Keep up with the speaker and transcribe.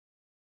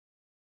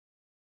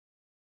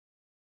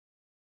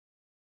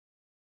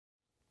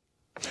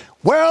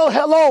Well,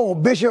 hello,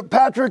 Bishop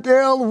Patrick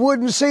L.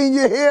 Wooden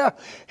Sr. here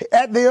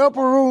at the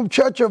Upper Room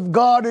Church of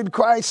God in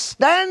Christ,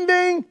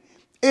 standing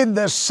in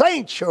the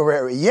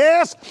sanctuary.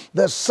 Yes,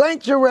 the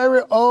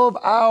sanctuary of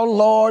our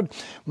Lord.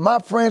 My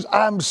friends,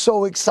 I'm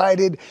so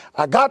excited.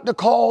 I got the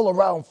call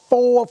around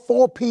 4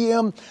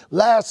 p.m.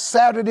 last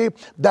Saturday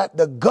that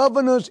the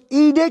governor's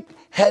edict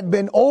had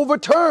been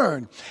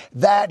overturned,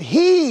 that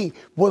he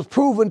was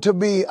proven to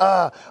be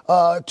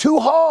too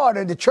hard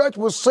and the church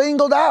was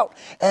singled out,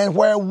 and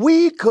where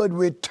we could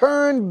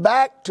return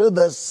back to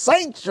the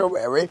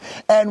sanctuary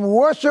and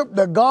worship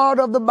the God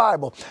of the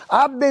Bible.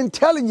 I've been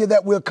telling you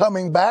that we're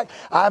coming back.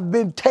 I've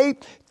been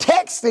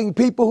texting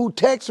people who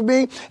text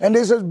me and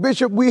they says,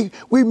 Bishop, we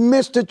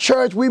missed the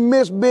church. We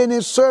missed being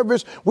in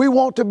service. We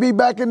want to be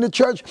back in the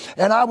church.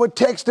 And I would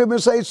text them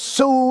and say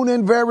soon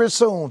and very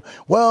soon.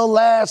 Well,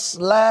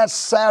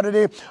 last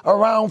Saturday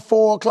around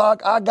 4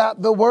 o'clock, I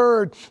got the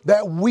word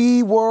that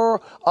we were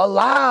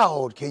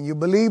allowed. Can you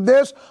believe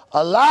this?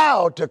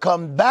 Allowed to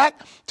come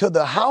back to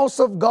the house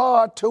of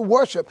God to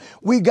worship.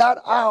 We got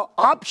our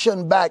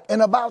option back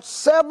in about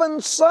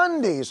 7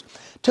 Sundays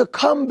to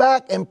come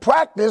back and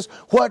practice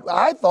what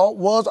I thought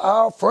was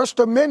our First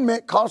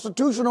Amendment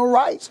constitutional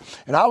rights.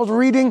 And I was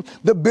reading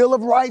the Bill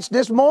of Rights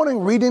this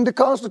morning, reading the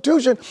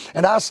Constitution,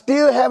 and I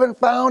still haven't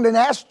found an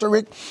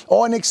asterisk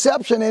or an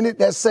exception in it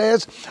that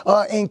says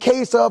in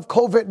case of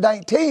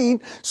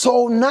COVID-19.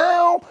 So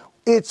now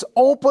it's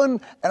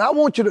open, and I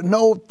want you to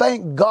know,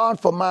 thank God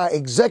for my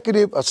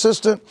executive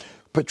assistant,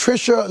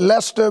 Patricia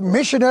Lester,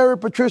 missionary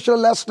Patricia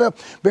Lester,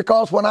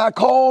 because when I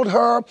called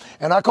her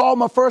and I called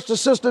my first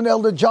assistant,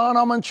 Elder John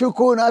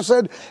Amanchukwu, and I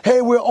said,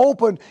 hey, we're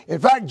open. In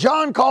fact,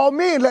 John called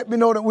me and let me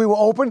know that we were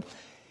open.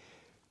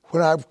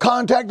 When I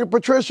contacted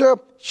Patricia,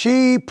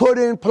 she put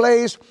in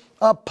place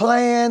a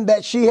plan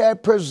that she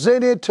had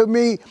presented to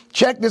me.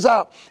 Check this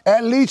out.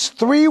 At least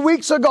 3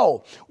 weeks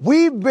ago,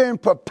 we've been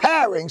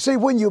preparing. See,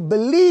 when you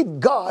believe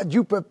God,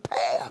 you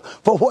prepare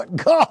for what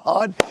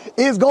God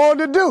is going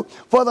to do.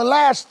 For the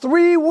last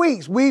 3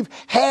 weeks, we've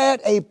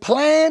had a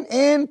plan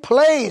in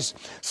place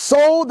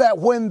so that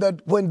when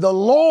the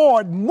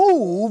Lord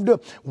moved,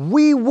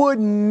 we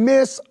wouldn't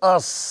miss a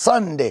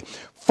Sunday.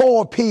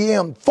 4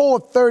 p.m.,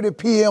 4:30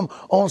 p.m.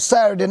 on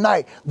Saturday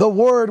night, the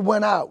word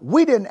went out.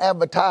 We didn't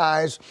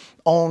advertise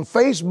on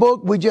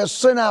Facebook. We just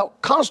sent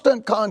out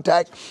constant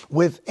contact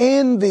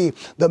within the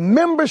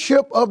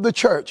membership of the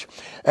church.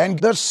 And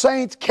the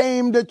saints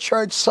came to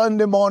church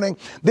Sunday morning,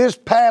 this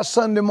past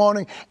Sunday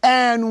morning,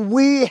 and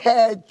we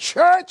had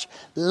church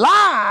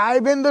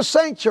live in the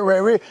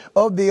sanctuary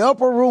of the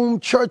Upper Room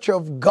Church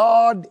of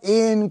God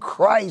in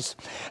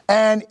Christ.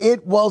 And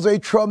it was a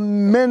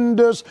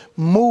tremendous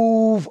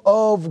move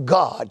of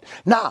God.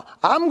 Now,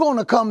 I'm going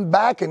to come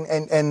back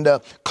and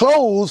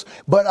close,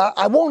 but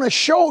I want to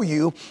show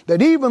you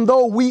that even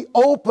though we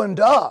opened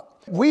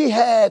up, we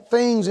had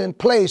things in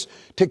place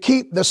to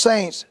keep the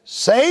saints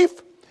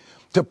safe,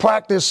 to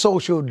practice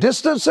social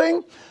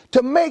distancing,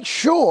 to make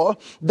sure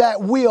that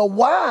we are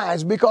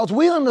wise, because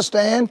we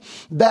understand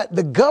that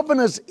the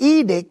governor's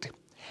edict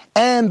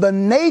and the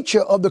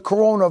nature of the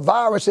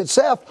coronavirus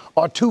itself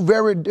are two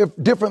very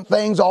different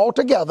things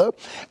altogether.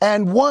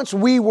 And once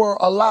we were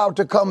allowed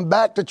to come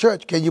back to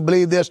church, can you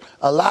believe this?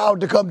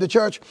 Allowed to come to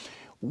church,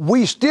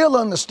 we still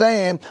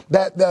understand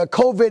that the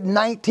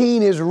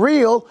COVID-19 is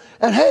real.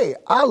 And hey,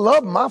 I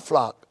love my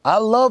flock. I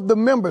love the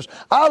members.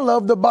 I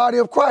love the body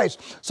of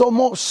Christ. So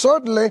most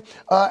certainly,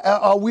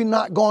 are we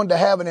not going to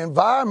have an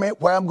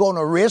environment where I'm going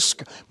to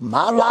risk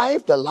my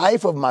life, the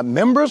life of my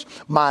members,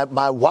 my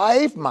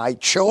wife, my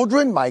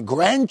children, my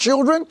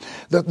grandchildren,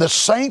 the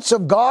saints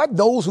of God,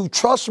 those who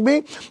trust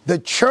me, the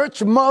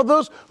church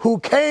mothers who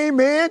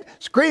came in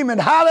screaming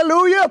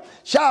hallelujah,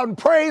 shouting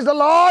praise the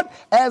Lord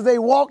as they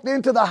walked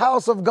into the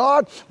house of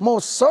God.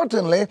 Most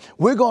certainly,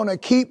 we're going to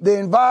keep the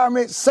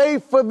environment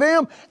safe for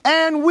them,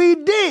 and we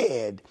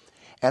did.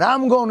 And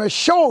I'm going to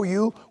show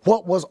you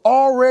what was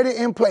already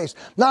in place.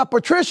 Now,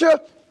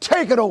 Patricia,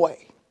 take it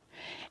away.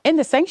 In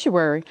the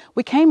sanctuary,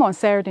 we came on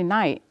Saturday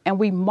night and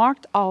we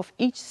marked off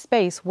each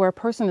space where a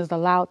person is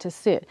allowed to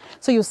sit.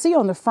 So you'll see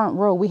on the front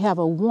row, we have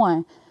a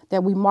 1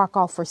 that we mark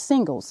off for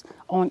singles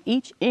on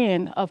each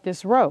end of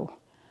this row.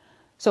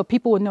 So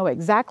people will know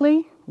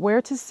exactly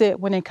where to sit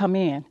when they come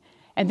in.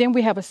 And then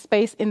we have a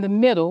space in the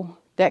middle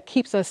that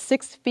keeps us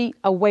 6 feet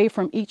away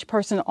from each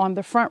person on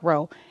the front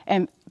row,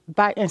 and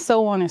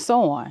so on and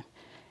so on.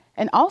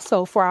 And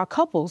also for our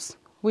couples,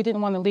 we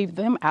didn't want to leave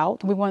them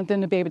out. We wanted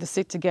them to be able to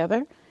sit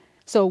together.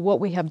 So what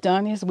we have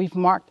done is we've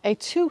marked a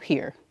 2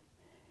 here.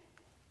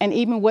 And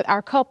even with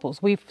our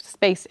couples, we've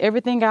spaced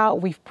everything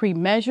out. We've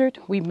pre-measured.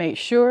 We've made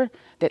sure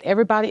that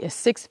everybody is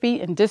 6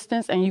 feet in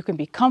distance and you can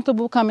be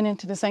comfortable coming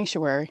into the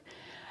sanctuary.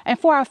 And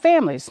for our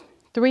families,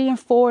 3 and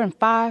 4 and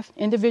 5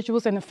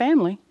 individuals in the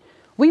family,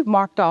 we've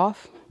marked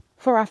off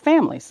for our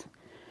families.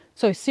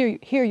 So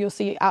here you'll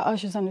see our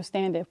ushers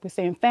understand that if we're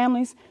saying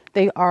families,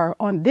 they are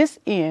on this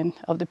end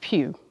of the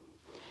pew.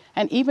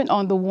 And even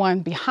on the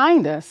one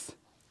behind us,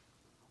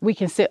 we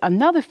can sit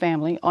another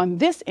family on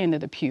this end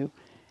of the pew,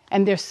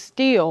 and they're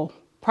still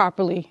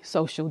properly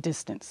social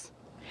distance.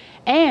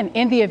 And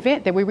in the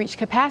event that we reach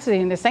capacity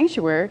in the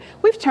sanctuary,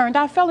 we've turned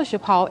our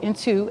fellowship hall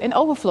into an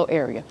overflow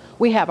area.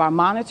 We have our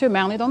monitor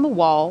mounted on the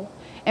wall,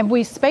 and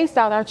we spaced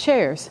out our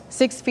chairs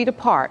 6 feet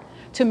apart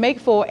to make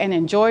for an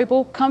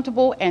enjoyable,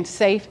 comfortable, and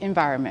safe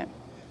environment.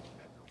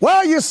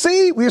 Well, you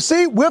see, we're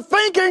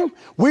thinking.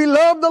 We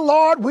love the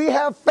Lord. We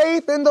have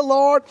faith in the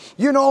Lord.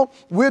 You know,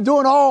 we're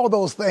doing all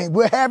those things.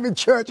 We're having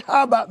church.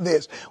 How about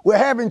this? We're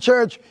having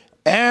church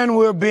and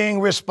we're being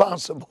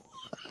responsible.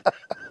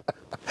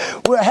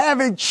 We're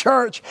having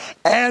church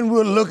and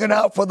we're looking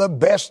out for the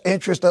best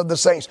interest of the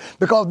saints,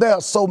 because there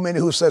are so many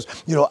who says,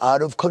 you know,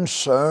 out of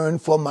concern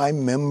for my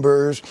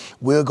members,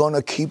 we're going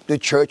to keep the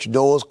church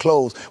doors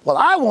closed. Well,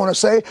 I want to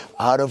say,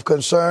 out of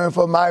concern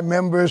for my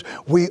members,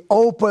 we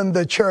open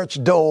the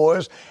church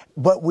doors,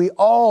 but we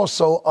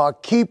also are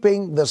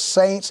keeping the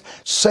saints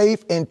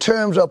safe in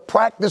terms of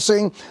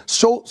practicing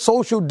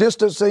social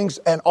distancing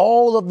and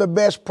all of the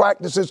best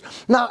practices.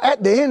 Now,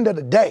 at the end of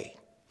the day,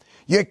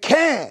 you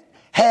can't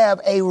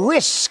have a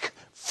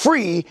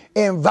risk-free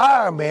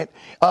environment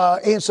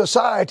in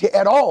society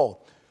at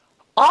all.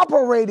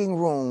 Operating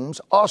rooms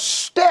are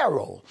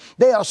sterile.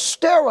 They are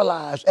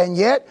sterilized, and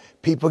yet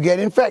people get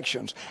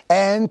infections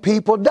and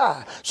people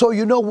die. So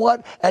you know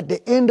what? At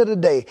the end of the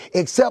day,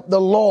 except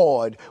the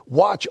Lord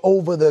watch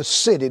over the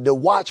city, the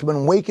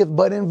watchman waketh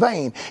but in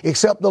vain.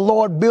 Except the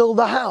Lord build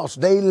the house,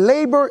 they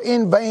labor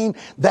in vain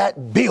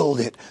that build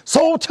it.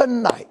 So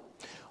tonight,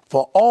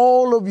 for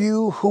all of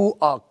you who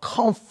are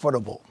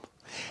comfortable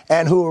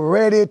and who are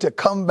ready to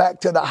come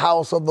back to the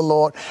house of the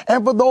Lord,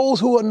 and for those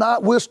who are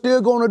not, we're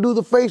still going to do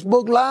the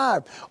Facebook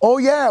Live. Oh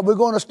yeah, we're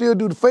going to still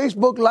do the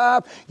Facebook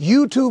Live,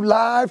 YouTube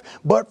Live,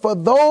 but for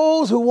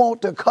those who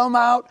want to come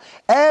out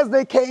as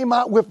they came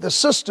out with the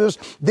sisters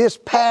this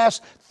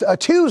past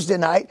Tuesday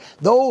night,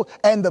 though,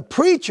 and the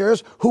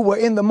preachers who were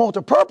in the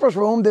multipurpose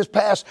room this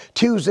past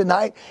Tuesday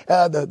night,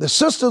 the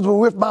sisters were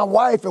with my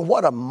wife, and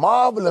what a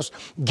marvelous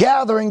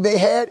gathering they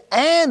had,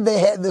 and they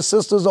had the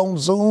sisters on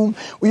Zoom.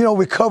 You know,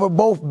 we covered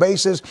both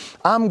bases.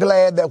 I'm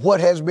glad that what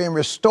has been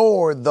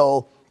restored,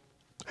 though,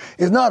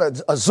 is not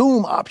a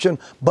Zoom option,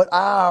 but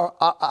our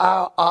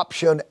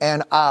option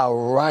and our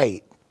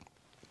right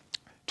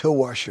to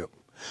worship.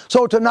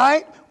 So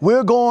tonight,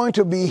 we're going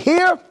to be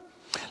here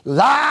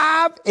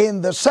live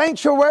in the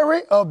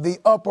sanctuary of the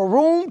Upper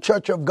Room,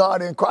 Church of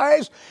God in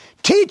Christ,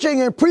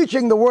 teaching and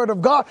preaching the Word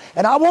of God.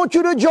 And I want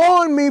you to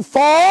join me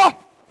for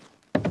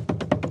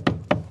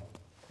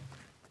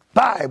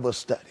Bible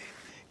study.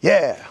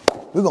 Yeah,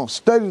 we're going to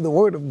study the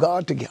Word of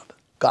God together.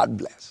 God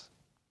bless.